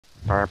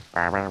Okay,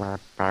 I'm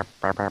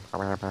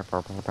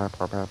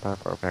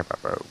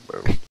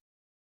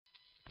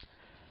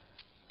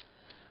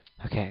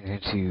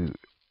going to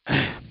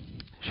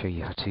show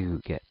you how to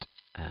get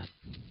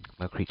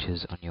Mo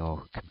creatures on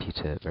your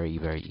computer very,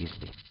 very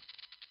easily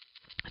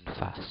and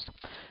fast.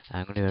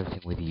 I'm going to do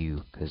everything with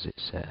you because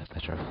it's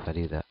better off if I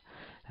do that.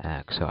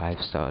 So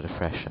I've started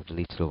afresh. I've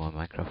deleted all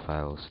my Minecraft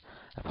files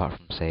apart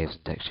from saves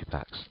and texture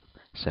packs.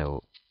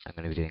 So I'm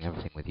going to be doing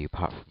everything with you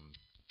apart from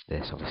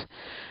this, obviously,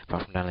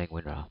 apart from downloading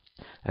WinRAR.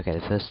 Okay,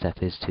 the first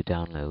step is to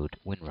download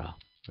WinRAR.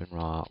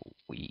 WinRAR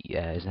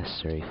is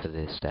necessary for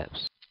the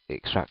steps. It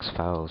extracts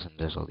files and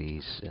does all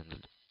these,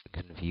 and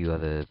can view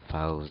other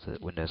files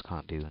that Windows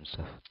can't do and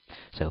stuff.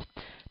 So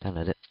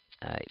download it.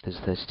 There's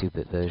a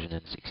 32-bit version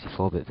and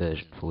 64-bit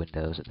version for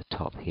Windows at the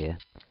top here.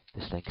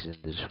 This link is in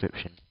the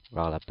description,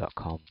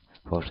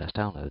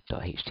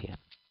 rarlab.com/download.htm.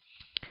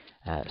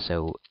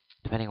 So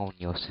depending on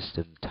your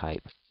system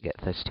type, get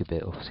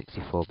 32-bit or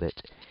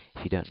 64-bit.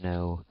 If you don't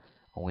know,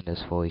 on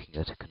Windows 4 you can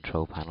go to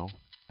Control Panel,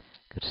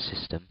 go to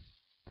System,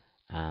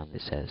 and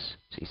it says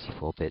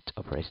 64-bit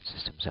operating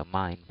system. So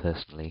mine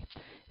personally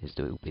it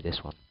will be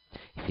this one.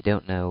 If you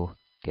don't know,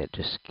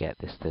 just get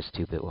this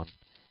 32-bit one.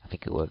 I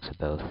think it works for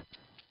both.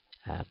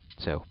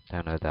 So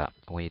download that.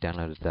 And when you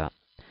downloaded that,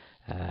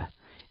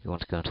 you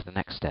want to go on to the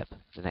next step.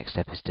 The next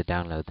step is to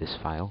download this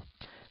file.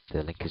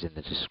 The link is in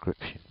the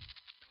description.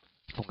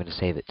 I'm going to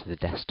save it to the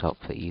desktop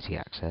for easy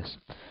access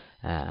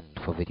and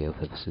for video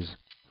purposes.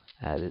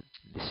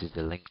 This is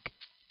the link,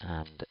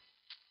 and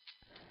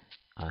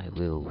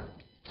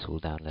this will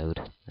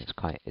download. It's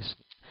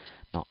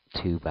not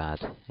too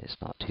bad. It's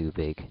not too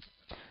big.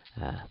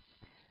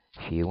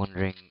 If you're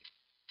wondering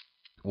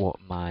what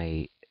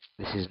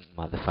this isn't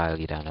the file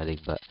you're downloading,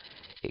 but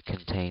it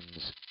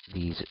contains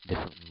these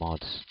different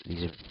mods,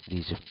 these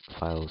different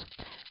files.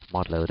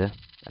 Mod loader,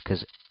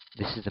 because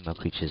this is the Mo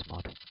Creatures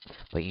mod,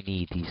 but you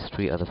need these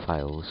 3 other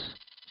files,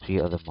 3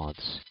 other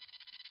mods,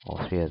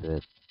 or 3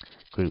 other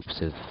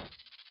groups of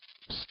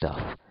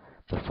stuff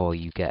before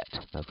you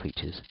get Mo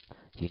Creatures.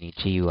 You need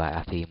GUI,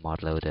 API,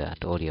 mod loader,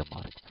 and audio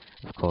mod.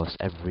 Of course,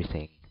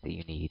 everything that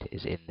you need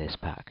is in this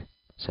pack.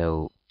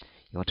 So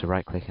you want to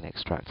right click and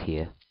extract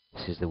here.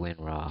 This is the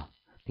WinRAR.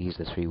 These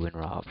are the 3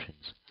 WinRAR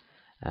options.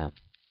 So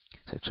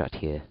extract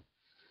here.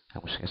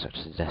 I'm just going to extract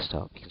it to the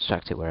desktop. You can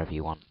extract it wherever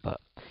you want,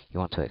 but you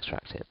want to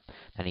extract it.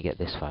 Then you get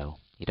this file.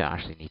 You don't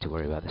actually need to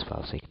worry about this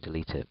file, so you can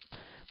delete it.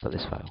 But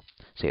this file.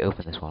 So you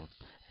open this one,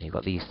 and you've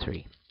got these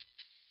 3.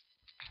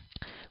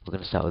 We're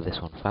going to start with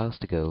this one. Files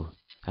to go.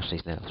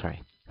 Actually, no,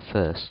 sorry.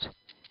 First,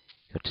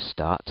 go to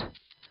Start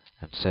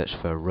and search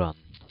for Run.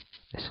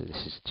 This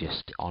is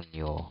just on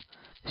your.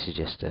 This is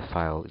just a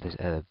file. This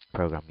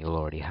program you'll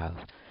already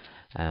have,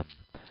 and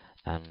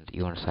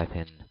you want to type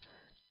in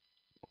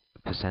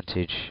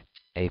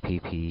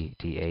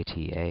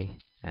 %appdata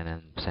and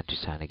then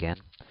 %sign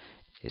again.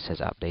 It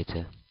says app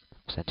data,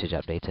 %, and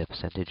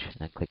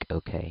then click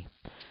OK,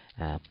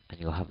 and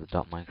you'll have the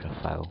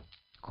 .minecraft file.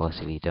 Of course,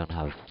 if you don't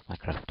have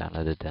Minecraft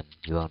downloaded, then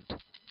you won't,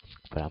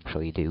 but I'm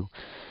sure you do.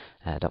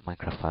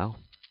 .minecraft file.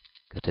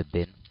 Go to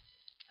bin,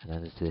 and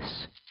then there's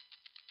this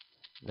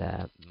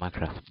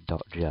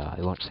Minecraft.jar.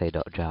 It won't say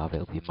 .jar,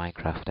 but it'll be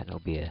Minecraft, and it'll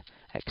be a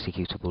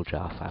executable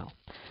jar file.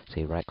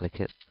 So you right click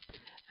it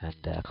and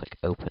click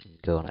open,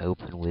 go on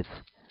open with,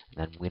 and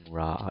then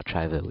WinRAR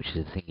archiver, which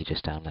is the thing you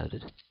just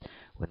downloaded.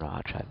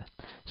 WinRAR archiver.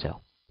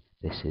 So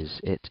this is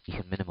it. You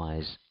can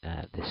minimize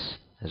this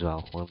as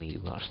well. We'll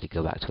actually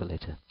go back to it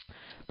later.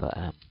 But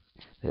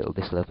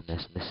this will open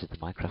this, and this is the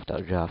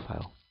Minecraft.jar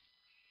file.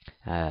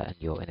 And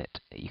you're in it.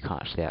 You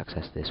can't actually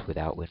access this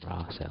without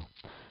WinRAR, so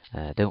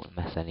don't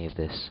mess any of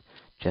this.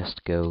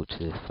 Just go to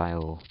the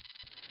file,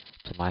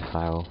 to my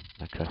file,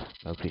 Minecraft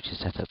Mo Creatures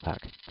Setup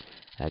Pack.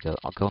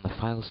 I'll go on the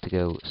files to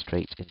go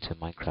straight into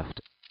Minecraft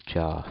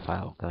jar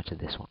file. Go into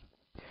this one.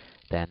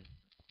 Then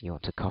you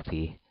want to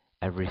copy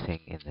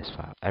everything in this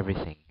file.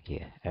 Everything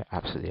here,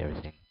 absolutely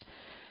everything.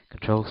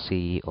 Control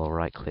C or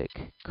right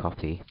click,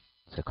 copy.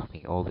 So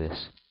copying all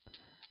this.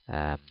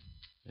 I'm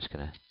just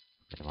gonna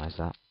minimize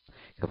that.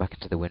 Go back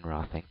into the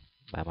WinRAR thing,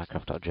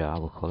 Minecraft.jar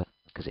we'll call it,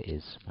 because it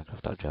is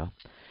Minecraft.jar.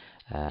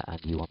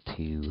 And you want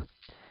to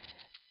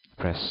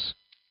press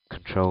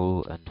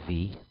Control and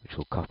V, which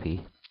will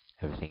copy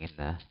everything in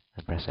there,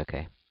 and press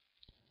OK.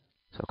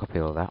 So I'll copy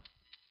all that.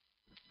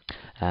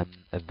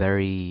 A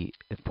very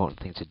important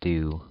thing to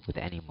do with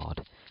any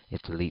mod is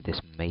delete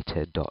this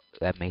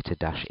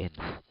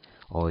META-INF,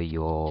 or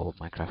your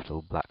Minecraft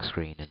will black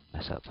screen and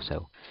mess up.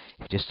 So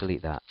if you just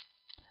delete that,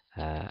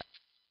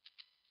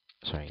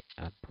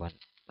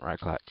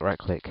 right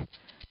click,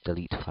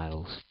 delete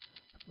files,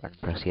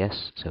 and press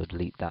yes. So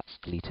delete, that's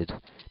deleted.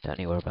 Don't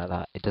need to worry about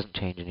that. It doesn't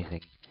change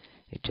anything.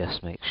 It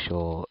just makes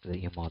sure that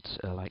your mods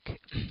are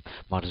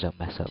mods don't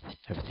mess up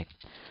everything.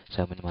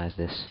 So minimize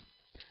this.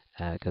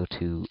 Go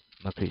to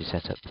Mo Creatures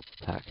Setup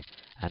Pack,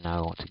 and now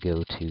I want to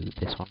go to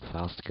this one,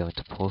 files to go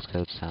into pause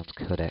code sounds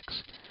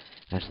codecs.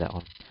 Go to that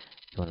one.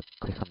 You want to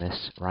click on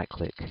this, right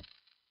click,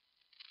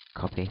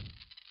 copy,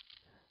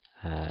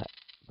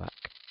 back,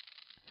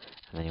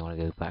 and then you want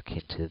to go back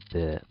into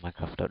the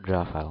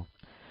Minecraft.jar file,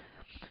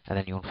 and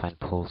then you want to find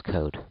Paul's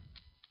code.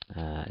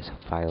 It's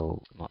a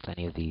file, not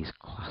any of these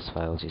class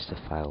files, just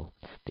a file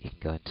that you can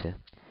go into.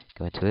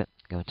 Go into it,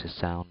 go into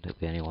sound, there'll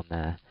be only one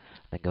there,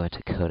 then go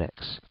into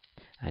codecs,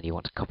 and you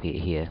want to copy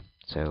it here,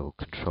 so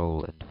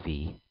Ctrl and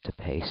V to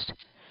paste,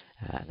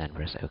 and then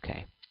press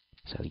OK.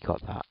 So you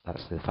got that,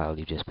 that's the file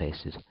you just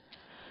pasted.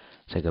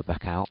 So go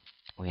back out.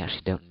 We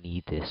actually don't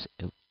need this.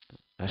 We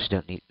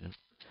actually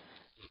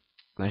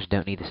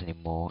don't need this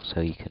anymore,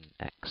 so you can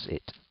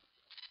exit.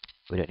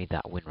 We don't need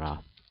that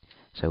WinRAR.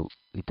 So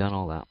we've done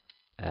all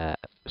that.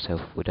 So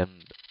we've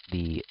done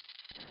the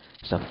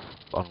stuff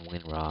on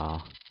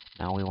WinRAR.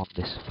 Now we want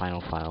this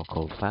final file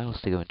called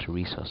Files to go into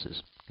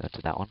Resources. Go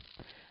into that one,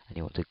 and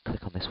you want to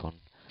click on this one,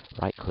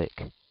 right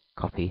click,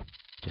 copy,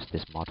 just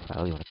this mod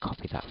file, you want to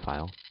copy that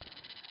file.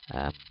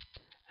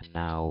 And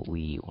now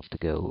we want to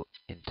go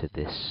into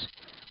this,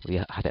 we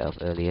had it up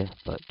earlier,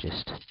 but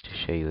just to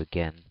show you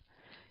again,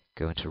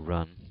 go into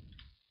run,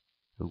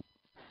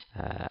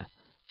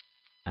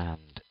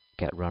 and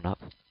get run up,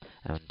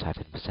 and type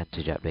in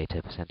percentage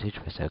updater percentage,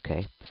 press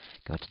OK,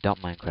 go into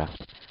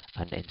 .minecraft,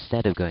 and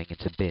instead of going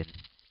into bin,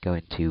 go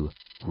into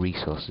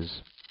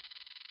resources,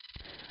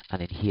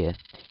 and in here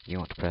you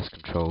want to press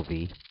Ctrl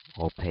V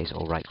or paste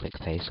or right click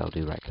paste. I'll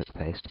do right click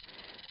paste,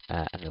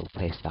 and it'll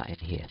paste that in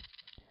here.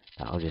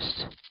 That'll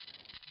just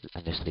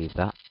leave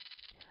that,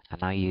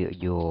 and now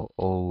you're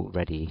all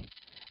ready.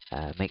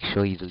 Make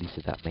sure you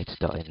deleted that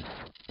meta-inf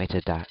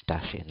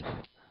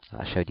that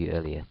I showed you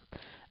earlier,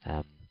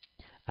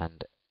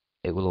 and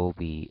it will all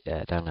be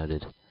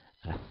downloaded.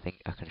 I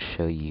think I can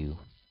show you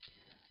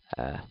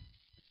a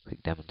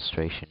quick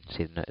demonstration.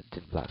 See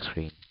the black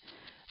screen.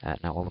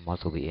 Now all the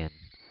mods will be in.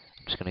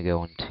 I'm just going to go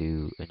on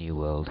to a new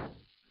world.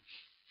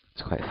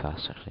 It's quite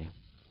fast actually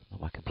on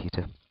my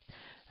computer.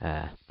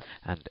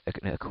 And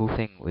a cool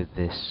thing with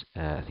this,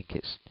 I think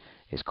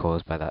it's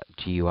caused by that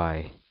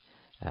GUI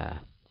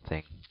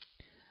thing,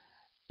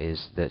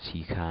 is that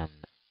you can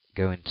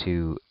go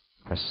into,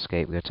 press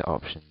escape, go to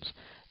options,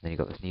 and then you've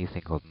got this new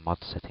thing called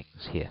mod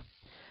settings here,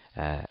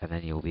 and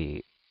then there'll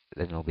be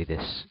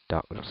this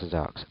lots of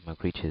dark more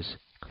creatures.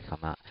 Click on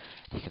that.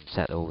 You can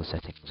set all the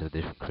settings of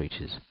different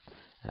creatures.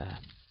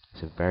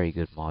 It's a very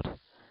good mod.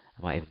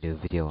 I might even do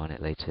a video on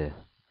it later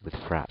with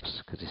Fraps,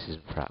 because this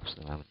isn't Fraps at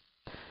the moment.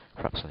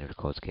 Fraps only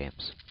records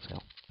games. So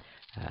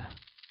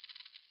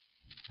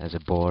there's a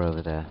boar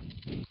over there.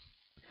 I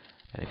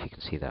don't know if you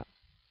can see that.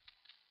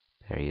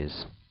 There he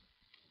is.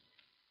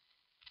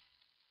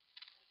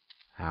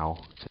 Ow,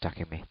 it's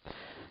attacking me.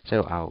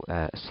 So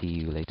I'll see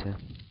you later,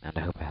 and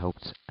I hope I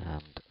helped.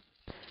 And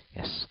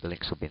yes, the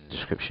links will be in the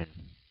description.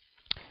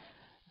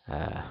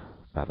 Bye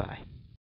bye.